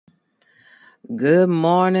Good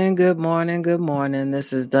morning, good morning, good morning.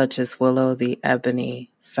 This is Duchess Willow, the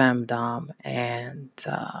Ebony Femdom, and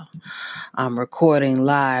I'm recording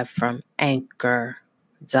live from Anchor.com.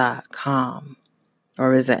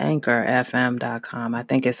 Or is it AnchorFM.com? I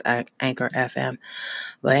think it's Anchor FM.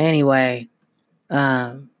 But anyway,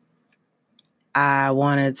 I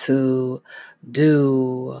wanted to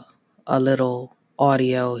do a little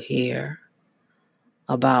audio here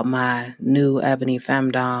about my new Ebony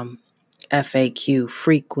Femdom FAQ,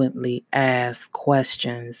 frequently asked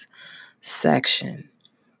questions section.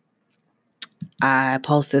 I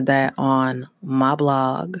posted that on my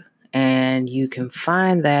blog, and you can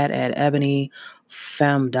find that at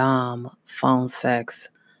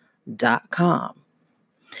ebonyfemdomphonesex.com.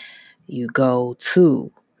 You go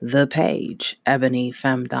to the page, Ebony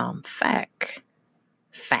Femdom Fact,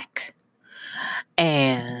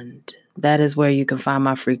 and that is where you can find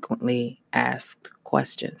my frequently asked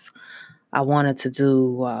questions. I wanted to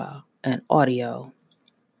do an audio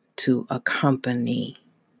to accompany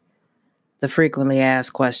the frequently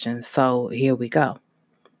asked questions. So here we go.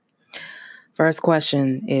 First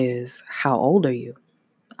question is, how old are you?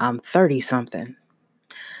 I'm 30 something.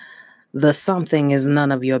 The something is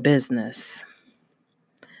none of your business.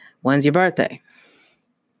 When's your birthday?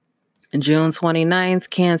 June 29th,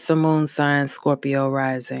 Cancer moon sign, Scorpio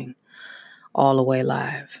rising, all the way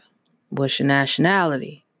live. What's your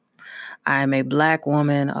nationality? I am a Black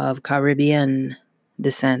woman of Caribbean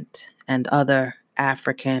descent and other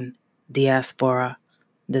African diaspora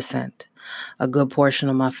descent. A good portion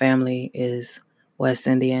of my family is West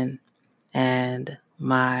Indian, and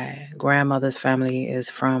my grandmother's family is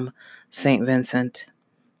from St. Vincent.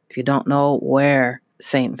 If you don't know where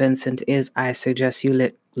St. Vincent is, I suggest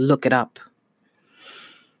you look it up.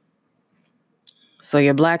 So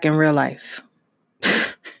you're Black in real life.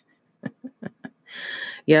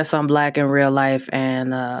 Yes, I'm Black in real life,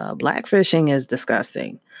 and blackfishing is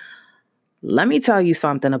disgusting. Let me tell you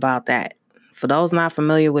something about that. For those not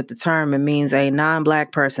familiar with the term, it means a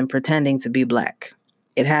non-Black person pretending to be Black.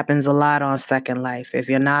 It happens a lot on Second Life. If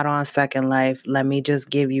you're not on Second Life, let me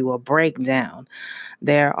just give you a breakdown.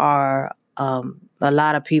 There are a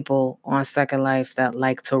lot of people on Second Life that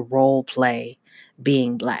like to role play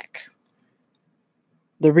being Black.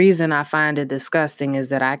 The reason I find it disgusting is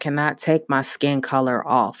that I cannot take my skin color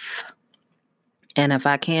off. And if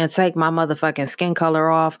I can't take my motherfucking skin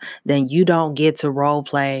color off, then you don't get to role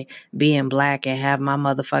play being Black and have my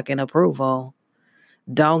motherfucking approval.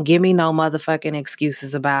 Don't give me no motherfucking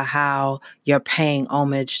excuses about how you're paying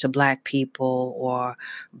homage to Black people or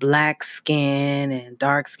Black skin and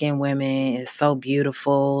dark skinned women is so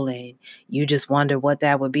beautiful and you just wonder what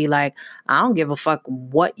that would be like. I don't give a fuck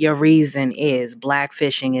what your reason is.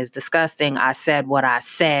 Blackfishing is disgusting. I said what I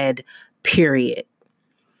said, period.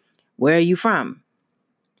 Where are you from?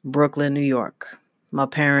 Brooklyn, New York. My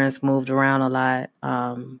parents moved around a lot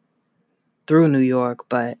through New York,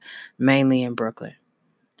 but mainly in Brooklyn.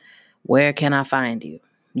 Where can I find you?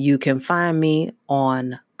 You can find me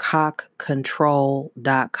on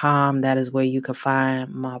cockcontrol.com. That is where you can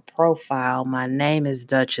find my profile. My name is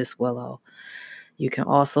Duchess Willow. You can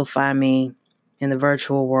also find me in the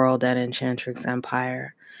virtual world at Enchantrix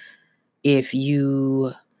Empire. If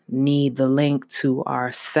you need the link to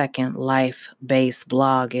our Second Life-based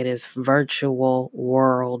blog, it is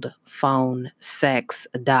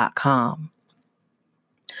virtualworldphonesex.com.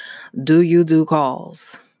 Do you do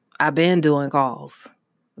calls? I've been doing calls.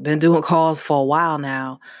 I've been doing calls for a while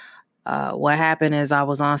now. What happened is I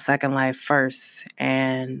was on Second Life first,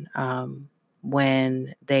 and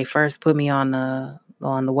when they first put me on the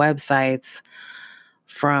websites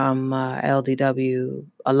from LDW,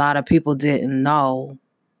 a lot of people didn't know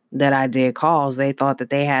that I did calls. They thought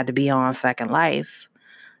that they had to be on Second Life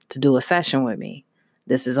to do a session with me.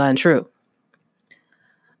 This is untrue.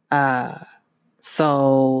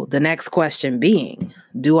 So the next question being,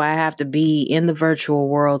 do I have to be in the virtual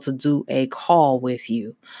world to do a call with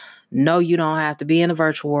you? No, you don't have to be in the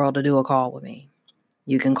virtual world to do a call with me.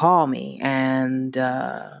 You can call me, and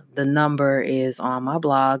the number is on my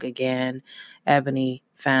blog again,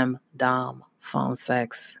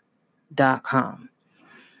 ebonyfemdomphonesex.com.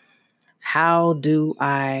 How do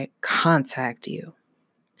I contact you?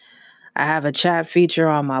 I have a chat feature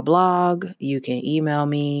on my blog. You can email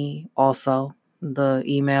me also. The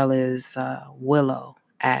email is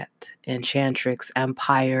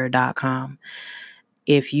willow@enchantrixempire.com.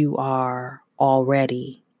 If you are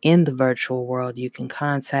already in the virtual world, you can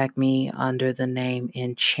contact me under the name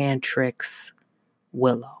Enchantrix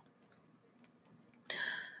Willow.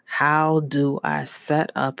 How do I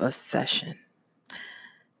set up a session?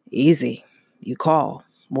 Easy. You call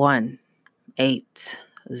 1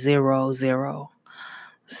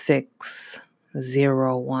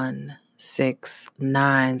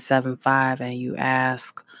 800-601-6975 and you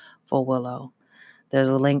ask for Willow. There's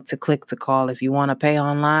a link to click to call. If you want to pay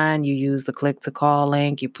online, you use the click to call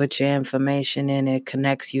link. You put your information in, it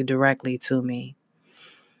connects you directly to me.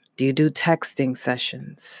 Do you do texting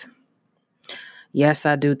sessions? Yes,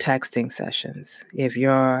 I do texting sessions. If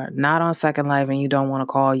you're not on Second Life and you don't want to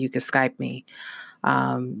call, you can Skype me.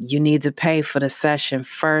 You need to pay for the session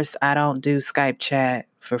first. I don't do Skype chat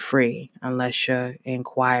for free unless you're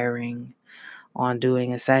inquiring on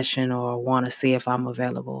doing a session or want to see if I'm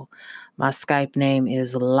available. My Skype name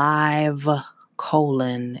is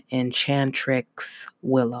live:"Enchantrix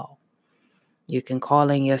Willow. You can call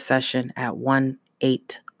in your session at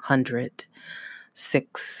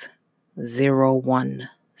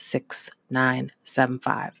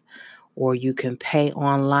 1-800-601-6975. Or you can pay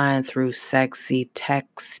online through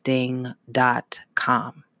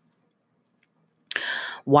sexytexting.com.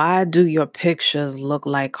 Why do your pictures look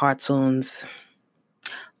like cartoons?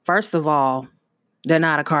 First of all, they're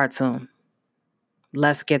not a cartoon.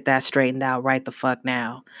 Let's get that straightened out right the fuck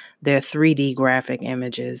now. They're 3D graphic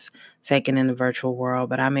images taken in the virtual world.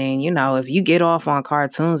 But I mean, if you get off on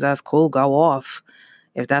cartoons, that's cool. Go off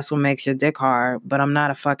if that's what makes your dick hard. But I'm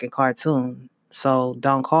not a fucking cartoon. So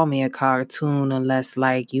don't call me a cartoon unless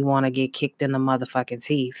you want to get kicked in the motherfucking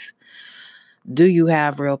teeth. Do you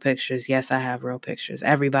have real pictures? Yes, I have real pictures.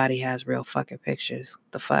 Everybody has real fucking pictures.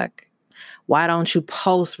 The fuck? Why don't you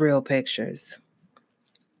post real pictures?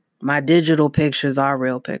 My digital pictures are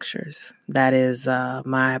real pictures. That is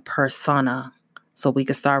my persona. So we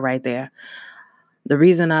can start right there. The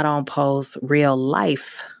reason I don't post real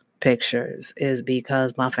life pictures is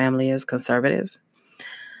because my family is conservative.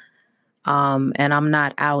 And I'm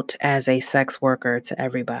not out as a sex worker to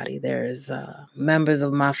everybody. There's members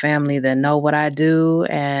of my family that know what I do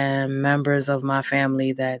and members of my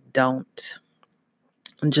family that don't.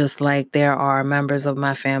 Just like there are members of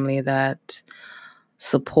my family that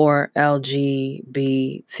support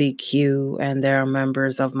LGBTQ and there are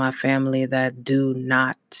members of my family that do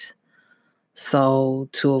not. So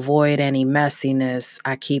to avoid any messiness,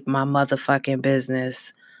 I keep my motherfucking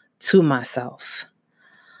business to myself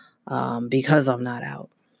because I'm not out.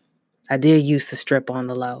 I did used to strip on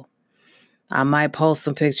the low. I might post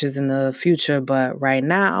some pictures in the future, but right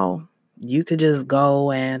now you could just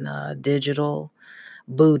go and digital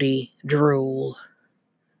booty drool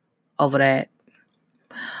over that.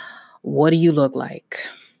 What do you look like?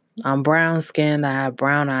 I'm brown skinned. I have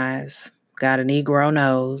brown eyes, got a Negro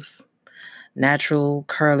nose, natural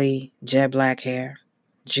curly jet black hair,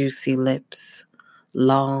 juicy lips,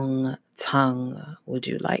 long tongue. Would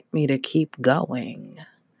you like me to keep going?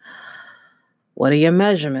 What are your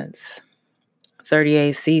measurements?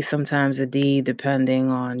 38C, sometimes a D, depending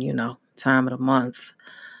on, time of the month.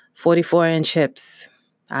 44-inch hips.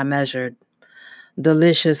 I measured.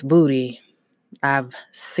 Delicious booty. I've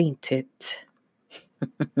seen it.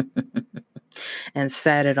 And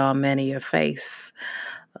sat it on many your face.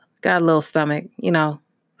 Got a little stomach,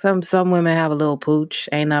 Some women have a little pooch.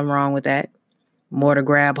 Ain't nothing wrong with that. More to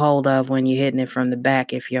grab hold of when you're hitting it from the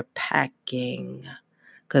back if you're packing.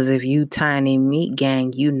 Because if you tiny meat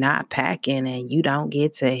gang, you not packing and you don't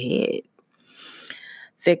get to hit.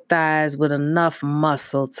 Thick thighs with enough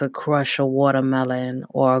muscle to crush a watermelon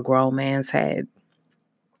or a grown man's head.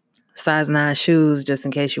 Size 9 shoes, just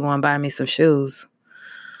in case you want to buy me some shoes.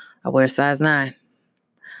 I wear size 9.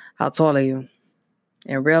 How tall are you?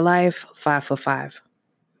 In real life, 5'5".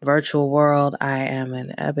 Virtual world, I am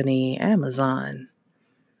an ebony Amazon.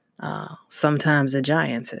 Sometimes a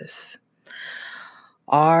giantess.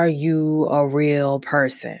 Are you a real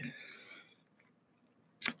person?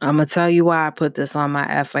 I'm going to tell you why I put this on my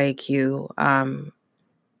FAQ.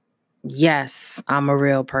 Yes, I'm a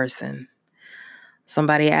real person.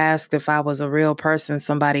 Somebody asked if I was a real person.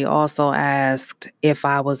 Somebody also asked if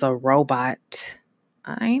I was a robot.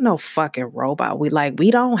 I ain't no fucking robot. We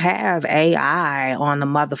don't have AI on the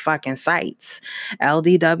motherfucking sites.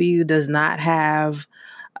 LDW does not have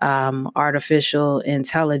artificial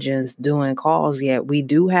intelligence doing calls yet. We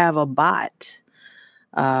do have a bot.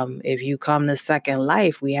 If you come to Second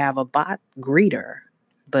Life, we have a bot greeter,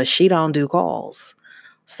 but she don't do calls.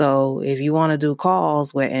 So if you want to do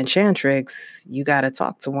calls with Enchantrix, you got to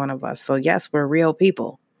talk to one of us. So yes, we're real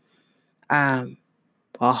people. A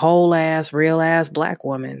whole ass, real ass black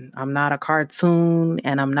woman. I'm not a cartoon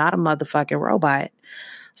and I'm not a motherfucking robot.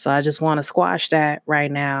 So I just want to squash that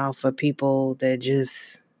right now for people that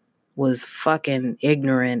just was fucking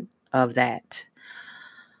ignorant of that.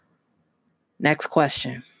 Next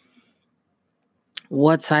question.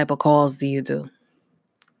 What type of calls do you do?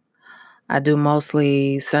 I do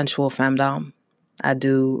mostly sensual femdom. I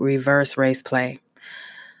do reverse race play.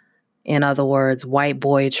 In other words, white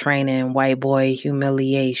boy training, white boy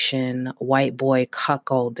humiliation, white boy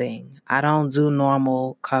cuckolding. I don't do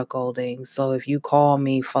normal cuckolding. So if you call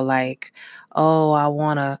me for like, oh, I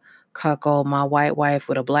want to cuckold my white wife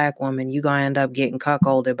with a black woman, you're going to end up getting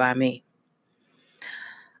cuckolded by me.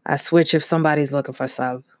 I switch if somebody's looking for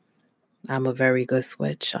sub. I'm a very good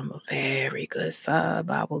switch. I'm a very good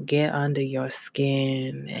sub. I will get under your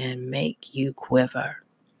skin and make you quiver.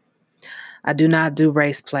 I do not do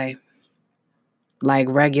race play. Like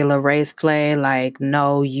regular race play, like,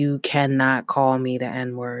 no, you cannot call me the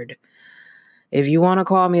N-word. If you want to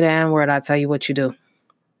call me the N-word, I'll tell you what you do.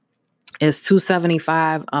 It's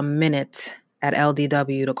 $2.75 a minute at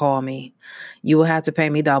LDW to call me. You will have to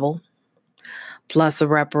pay me double, plus a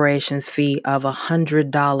reparations fee of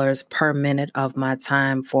 $100 per minute of my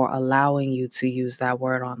time for allowing you to use that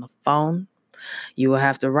word on the phone. You will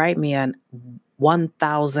have to write me an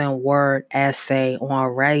 1,000-word essay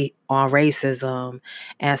on racism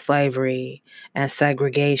and slavery and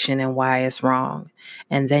segregation and why it's wrong.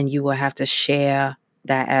 And then you will have to share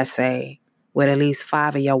that essay with at least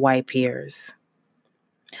 5 of your white peers.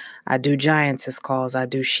 I do giantess calls. I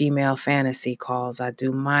do she-male fantasy calls. I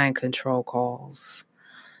do mind control calls.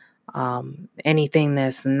 Anything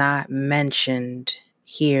that's not mentioned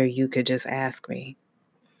here, you could just ask me.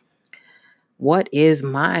 What is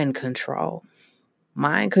mind control?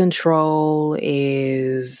 Mind control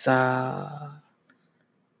is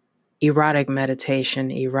erotic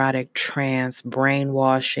meditation, erotic trance,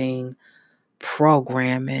 brainwashing,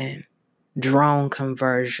 programming, drone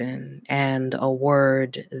conversion, and a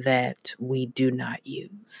word that we do not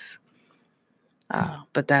use.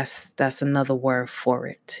 But that's another word for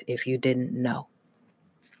it if you didn't know.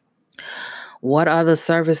 What other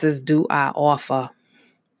services do I offer?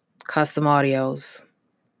 Custom audios.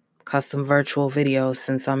 Custom virtual videos,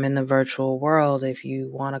 since I'm in the virtual world. If you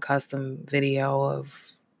want a custom video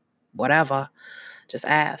of whatever, just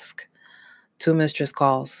ask. 2 mistress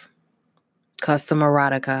calls. Custom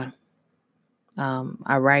erotica.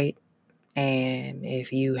 I write, and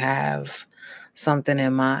if you have something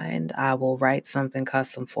in mind, I will write something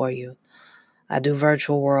custom for you. I do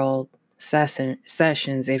virtual world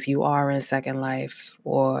sessions if you are in Second Life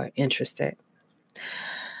or interested.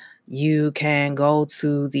 You can go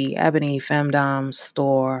to the Ebony Femdom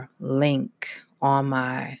store link on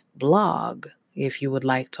my blog if you would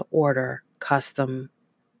like to order custom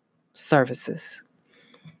services.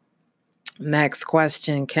 Next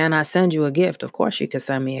question, can I send you a gift? Of course you can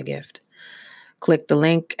send me a gift. Click the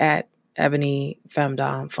link at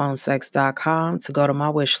ebonyfemdomphonesex.com to go to my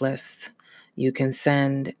wish list. You can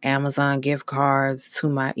send Amazon gift cards to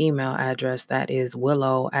my email address, that is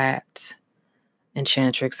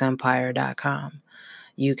willow@enchantrixempire.com.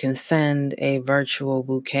 You can send a virtual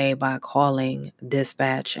bouquet by calling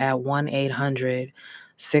dispatch at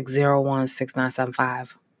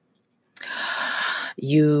 1-800-601-6975.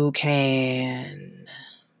 You can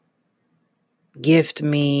gift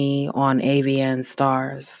me on AVN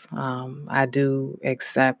Stars. I do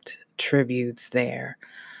accept tributes there.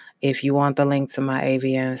 If you want the link to my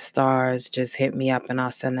AVN Stars, just hit me up and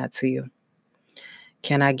I'll send that to you.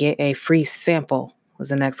 Can I get a free sample? Was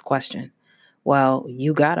the next question. Well,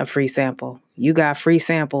 you got a free sample. You got free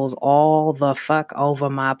samples all the fuck over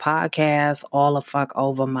my podcast, all the fuck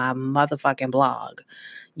over my motherfucking blog.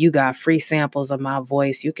 You got free samples of my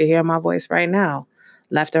voice. You can hear my voice right now,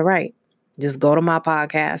 left or right. Just go to my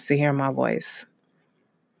podcast to hear my voice.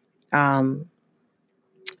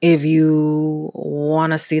 If you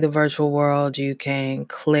want to see the virtual world, you can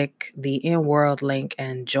click the in-world link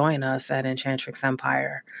and join us at Enchantrix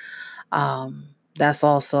Empire. That's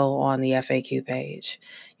also on the FAQ page.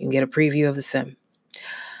 You can get a preview of the sim.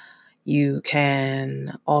 You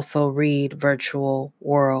can also read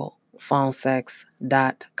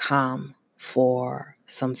virtualworldphonesex.com for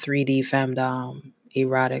some 3D femdom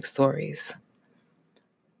erotic stories.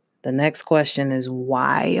 The next question is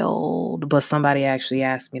wild, but somebody actually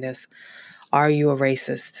asked me this. Are you a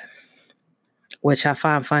racist? Which I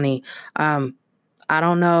find funny. I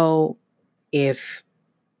don't know if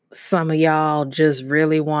some of y'all just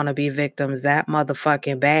really want to be victims that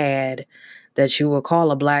motherfucking bad that you would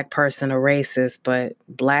call a black person a racist, but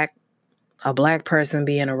a black person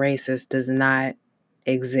being a racist does not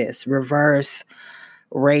exist. Reverse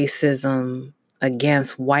racism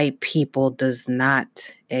against white people does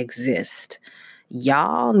not exist.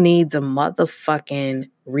 Y'all need to motherfucking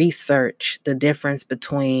research the difference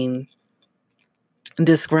between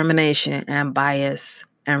discrimination and bias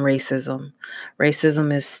and racism.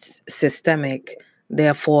 Racism is systemic.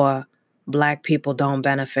 Therefore, Black people don't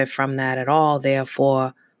benefit from that at all.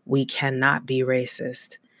 Therefore, we cannot be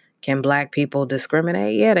racist. Can Black people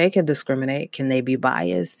discriminate? Yeah, they can discriminate. Can they be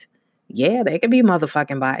biased? Yeah, they can be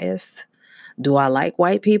motherfucking biased. Do I like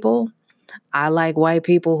white people? I like white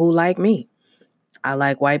people who like me. I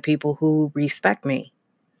like white people who respect me.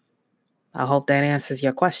 I hope that answers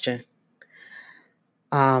your question.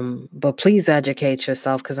 But please educate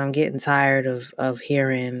yourself, because I'm getting tired of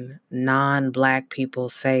hearing non-Black people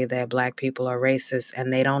say that Black people are racist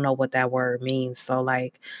and they don't know what that word means. So,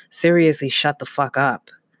 like, seriously, shut the fuck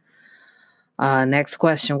up. Next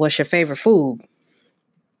question. What's your favorite food?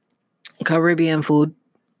 Caribbean food,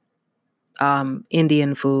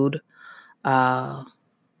 Indian food, uh,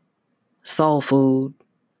 soul food,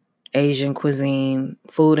 Asian cuisine,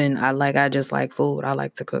 food, and I just like food. I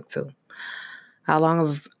like to cook too. How long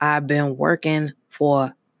have I been working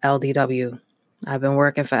for LDW? I've been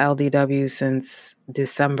working for LDW since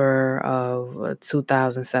December of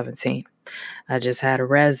 2017. I just had a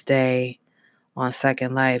res day on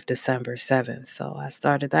Second Life December 7th, so I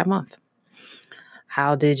started that month.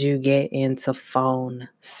 How did you get into phone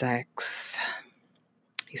sex?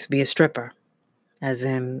 I used to be a stripper, as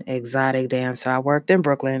in exotic dancer. I worked in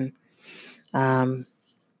Brooklyn.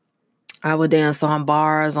 I would dance on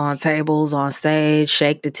bars, on tables, on stage,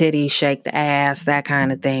 shake the titties, shake the ass, that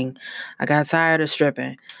kind of thing. I got tired of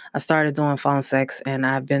stripping. I started doing phone sex, and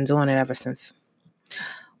I've been doing it ever since.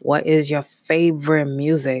 What is your favorite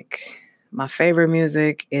music? My favorite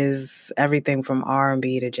music is everything from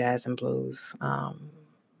R&B to jazz and blues. I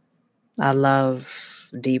love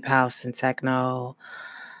deep house and techno.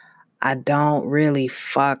 I don't really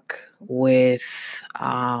fuck with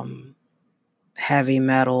heavy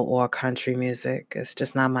metal or country music. It's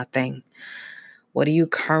just not my thing. What are you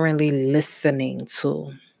currently listening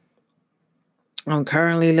to? I'm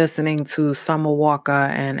currently listening to Summer Walker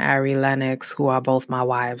and Ari Lennox, who are both my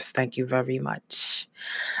wives. Thank you very much.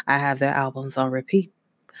 I have their albums on repeat.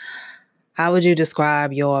 How would you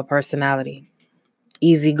describe your personality?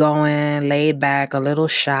 Easygoing, laid back, a little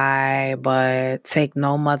shy, but take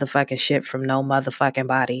no motherfucking shit from no motherfucking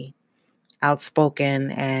body. Outspoken,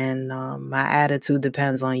 and my attitude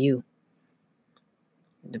depends on you.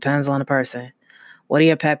 Depends on the person. What are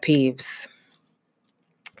your pet peeves?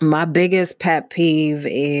 My biggest pet peeve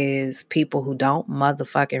is people who don't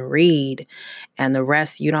motherfucking read, and the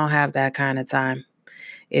rest, you don't have that kind of time.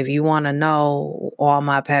 If you want to know all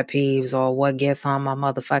my pet peeves or what gets on my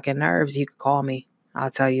motherfucking nerves, you can call me. I'll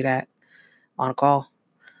tell you that on a call.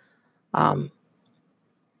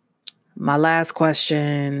 My last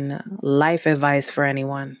question, life advice for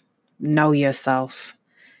anyone. Know yourself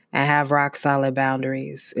and have rock solid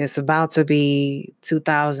boundaries. It's about to be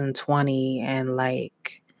 2020, and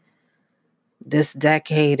like, this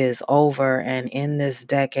decade is over, and in this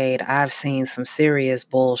decade, I've seen some serious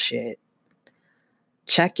bullshit.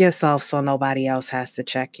 Check yourself so nobody else has to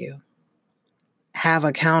check you. Have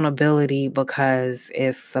accountability, because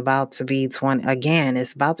it's about to be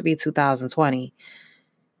it's about to be 2020.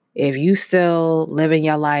 If you still living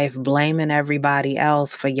your life blaming everybody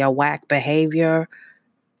else for your whack behavior,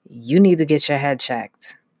 you need to get your head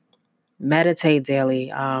checked. Meditate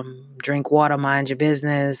daily, drink water, mind your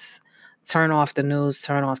business, turn off the news,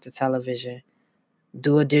 turn off the television.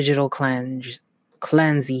 Do a digital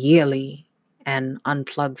cleanse yearly, and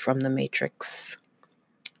unplug from the matrix.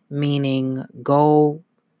 Meaning, go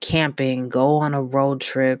camping, go on a road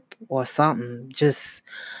trip or something. Just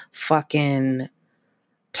fucking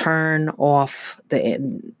turn off the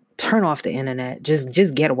internet.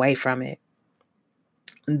 Just get away from it.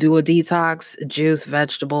 Do a detox, juice,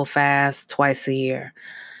 vegetable fast twice a year.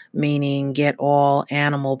 Meaning, get all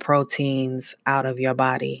animal proteins out of your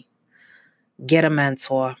body. Get a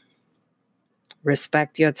mentor.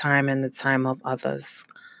 Respect your time and the time of others.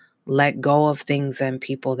 Let go of things and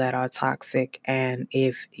people that are toxic. And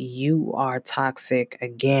if you are toxic,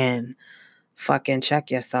 again, fucking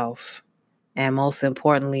check yourself. And most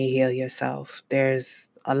importantly, heal yourself. There's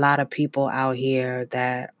a lot of people out here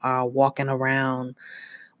that are walking around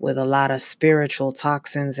with a lot of spiritual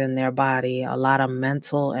toxins in their body, a lot of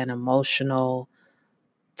mental and emotional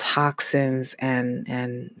toxins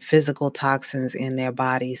and physical toxins in their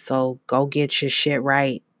body. So go get your shit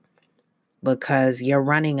right, because you're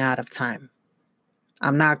running out of time.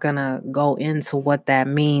 I'm not going to go into what that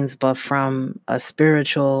means, but from a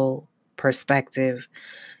spiritual perspective,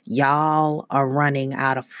 y'all are running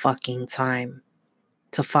out of fucking time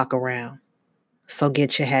to fuck around. So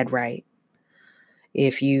get your head right.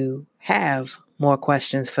 If you have more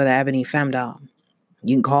questions for the Ebony Femdom,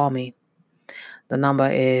 you can call me. The number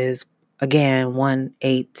is, again,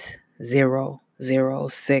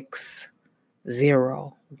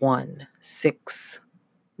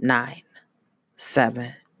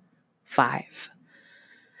 1-800-601-6975.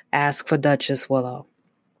 Ask for Duchess Willow.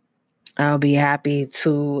 I'll be happy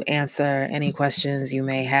to answer any questions you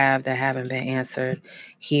may have that haven't been answered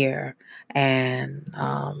here. And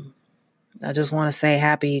I just want to say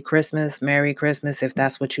happy Christmas, Merry Christmas, if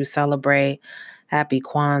that's what you celebrate. Happy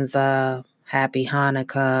Kwanzaa, happy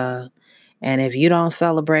Hanukkah. And if you don't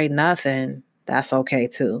celebrate nothing, that's okay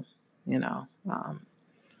too. You know,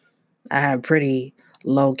 I have pretty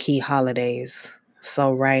low-key holidays.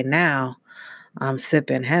 So right now, I'm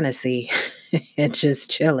sipping Hennessy and just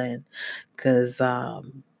chilling because,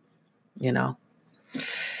 you know,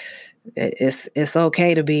 it's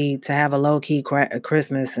okay to have a low-key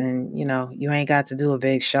Christmas, and, you know, you ain't got to do a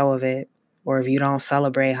big show of it. Or if you don't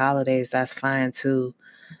celebrate holidays, that's fine too.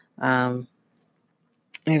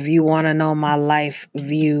 If you want to know my life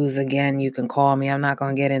views, again, you can call me. I'm not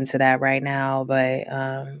going to get into that right now, but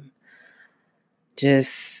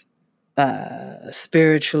just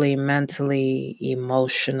spiritually, mentally,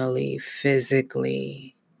 emotionally,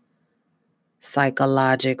 physically,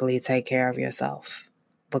 psychologically take care of yourself,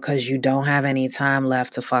 because you don't have any time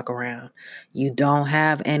left to fuck around. You don't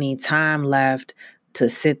have any time left to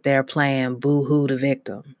sit there playing boo-hoo the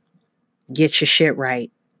victim. Get your shit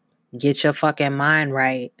right. Get your fucking mind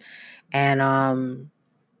right. And,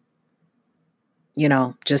 you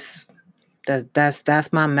know, just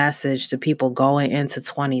that's my message to people going into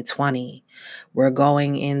 2020. We're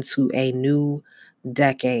going into a new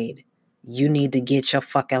decade. You need to get your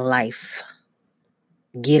fucking life.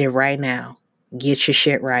 Get it right now. Get your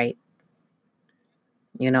shit right.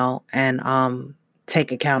 You know, and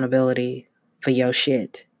take accountability for your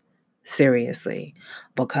shit. Seriously.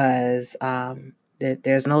 Because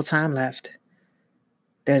there's no time left.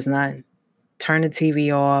 There's none. Turn the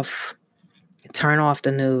TV off. Turn off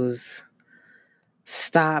the news.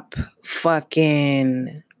 Stop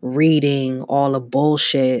fucking reading all the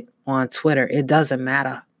bullshit on Twitter. It doesn't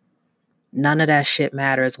matter. None of that shit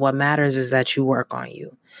matters. What matters is that you work on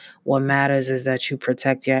you. What matters is that you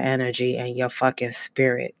protect your energy and your fucking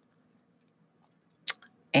spirit.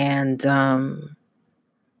 And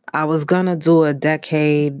I was gonna do a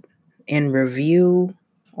decade in review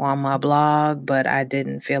on my blog, but I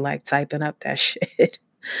didn't feel like typing up that shit.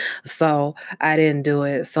 So I didn't do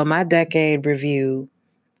it. So my decade review,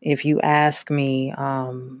 if you ask me, I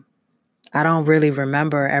don't really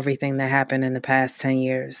remember everything that happened in the past 10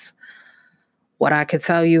 years. What I could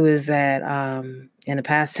tell you is that in the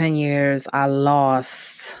past 10 years, I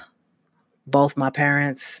lost both my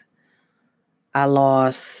parents. I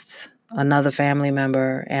lost another family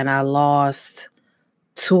member, and I lost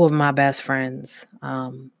two of my best friends.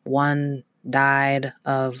 One died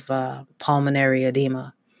of pulmonary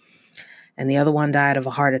edema, and the other one died of a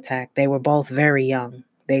heart attack. They were both very young.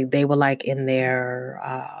 They were like in their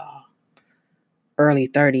early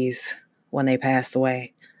 30s when they passed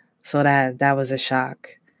away. So that was a shock.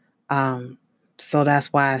 So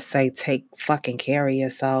that's why I say take fucking care of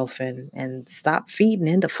yourself and stop feeding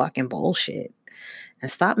into fucking bullshit. And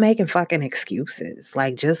stop making fucking excuses.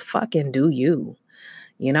 Like, just fucking do you.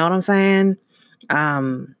 You know what I'm saying?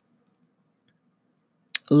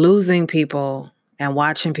 Losing people and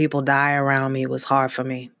watching people die around me was hard for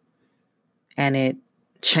me. And it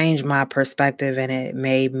changed my perspective, and it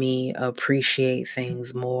made me appreciate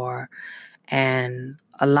things more. And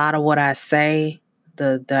a lot of what I say,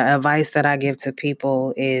 the advice that I give to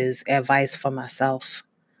people is advice for myself.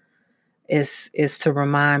 Is to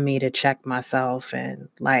remind me to check myself, and,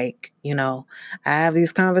 like, you know, I have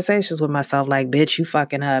these conversations with myself like, bitch, you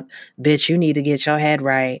fucking up. Bitch, you need to get your head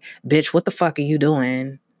right. Bitch, what the fuck are you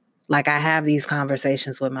doing? Like, I have these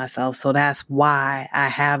conversations with myself. So that's why I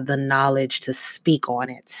have the knowledge to speak on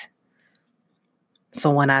it.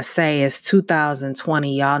 So when I say it's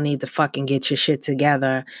 2020, y'all need to fucking get your shit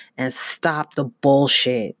together and stop the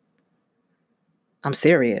bullshit. I'm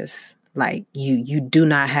serious. Like, you do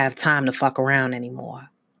not have time to fuck around anymore.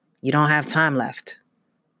 You don't have time left.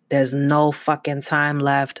 There's no fucking time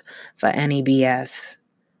left for any BS.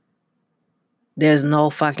 There's no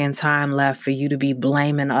fucking time left for you to be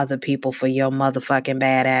blaming other people for your motherfucking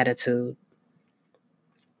bad attitude.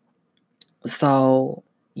 So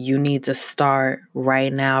you need to start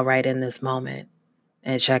right now, right in this moment,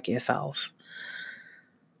 and check yourself.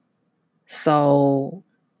 So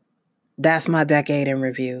that's my decade in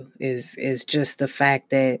review, is just the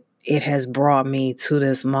fact that it has brought me to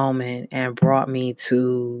this moment and brought me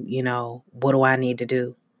to, you know, what do I need to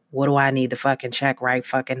do? What do I need to fucking check right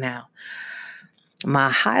fucking now? My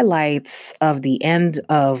highlights of the end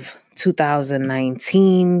of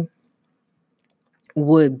 2019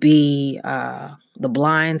 would be The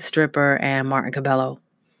Blind Stripper and Martin Cabello.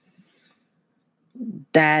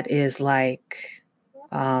 That is like,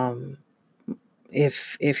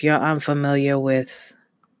 if you're unfamiliar with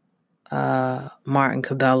Martin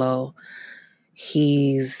Cabello,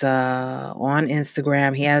 he's on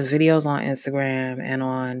Instagram. He has videos on Instagram and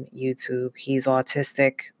on YouTube. He's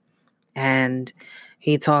autistic, and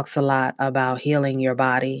he talks a lot about healing your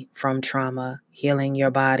body from trauma, healing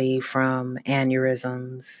your body from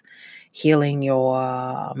aneurysms, healing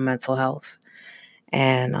your mental health.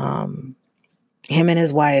 And him and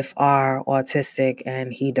his wife are autistic,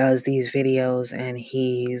 and he does these videos, and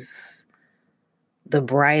he's the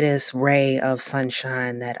brightest ray of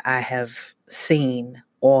sunshine that I have seen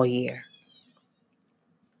all year.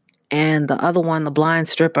 And the other one, The Blind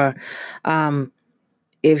Stripper,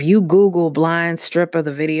 if you Google Blind Stripper,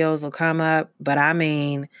 the videos will come up. But I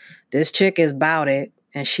mean, this chick is about it,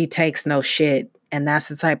 and she takes no shit. And that's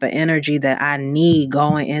the type of energy that I need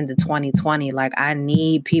going into 2020. Like, I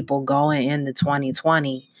need people going into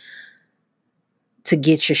 2020 to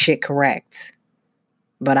get your shit correct.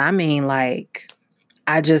 But I mean, like,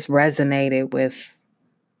 I just resonated with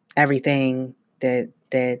everything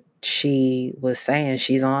that she was saying.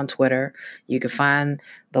 She's on Twitter. You can find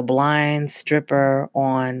The Blind Stripper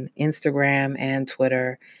on Instagram and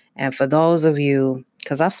Twitter. And for those of you,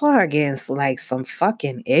 because I saw her getting like some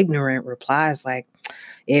fucking ignorant replies, like,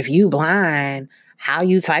 if you blind, how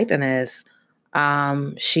you typing this?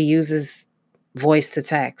 She uses voice to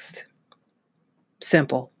text.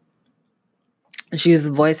 Simple. She uses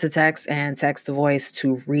voice to text and text to voice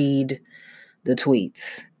to read the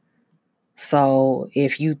tweets. So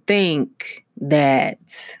if you think that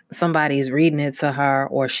somebody's reading it to her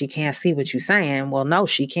or she can't see what you're saying, well, no,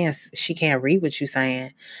 she can't read what you're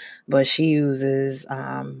saying, but she uses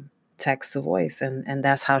text to voice, and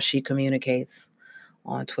that's how she communicates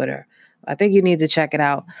on Twitter. I think you need to check it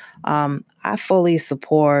out. I fully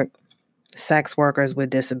support sex workers with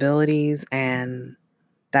disabilities, and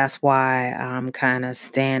that's why I'm kind of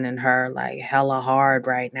standing her like hella hard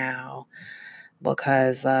right now,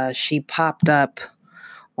 because she popped up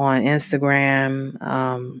on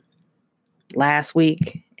Instagram last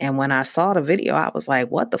week. And when I saw the video, I was like,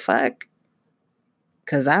 what the fuck?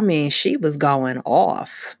 Because I mean, she was going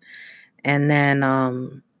off. And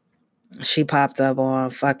then she popped up on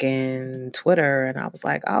fucking Twitter, and I was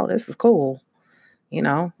like, oh, this is cool. You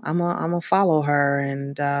know, I'm going to follow her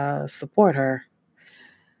and support her,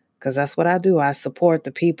 because that's what I do. I support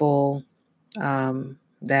the people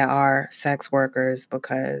that are sex workers,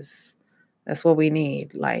 because that's what we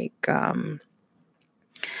need. Like, and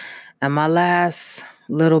my last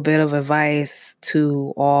little bit of advice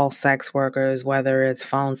to all sex workers, whether it's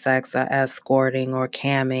phone sex or escorting or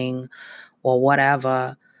camming or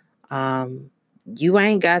whatever, you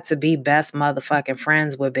ain't got to be best motherfucking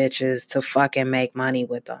friends with bitches to fucking make money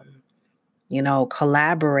with them. You know,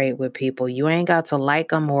 collaborate with people. You ain't got to like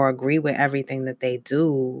them or agree with everything that they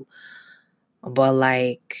do, but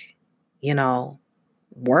like, you know,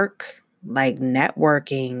 work, like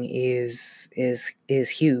networking is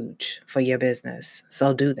huge for your business.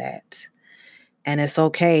 So do that. And it's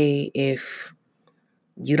okay if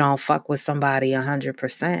you don't fuck with somebody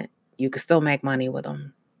 100%. You can still make money with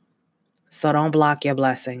them. So don't block your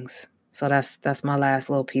blessings. So that's my last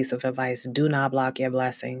little piece of advice. Do not block your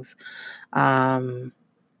blessings. And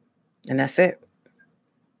that's it.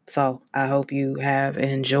 So I hope you have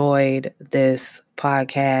enjoyed this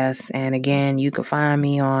podcast. And again, you can find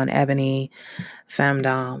me on Ebony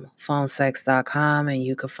Femdom, phonesex.com, and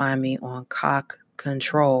you can find me on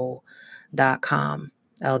cockcontrol.com,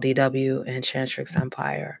 LDW Enchantrix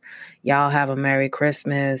Empire. Y'all have a Merry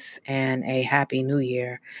Christmas and a Happy New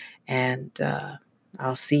Year. And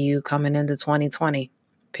I'll see you coming into 2020.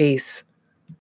 Peace.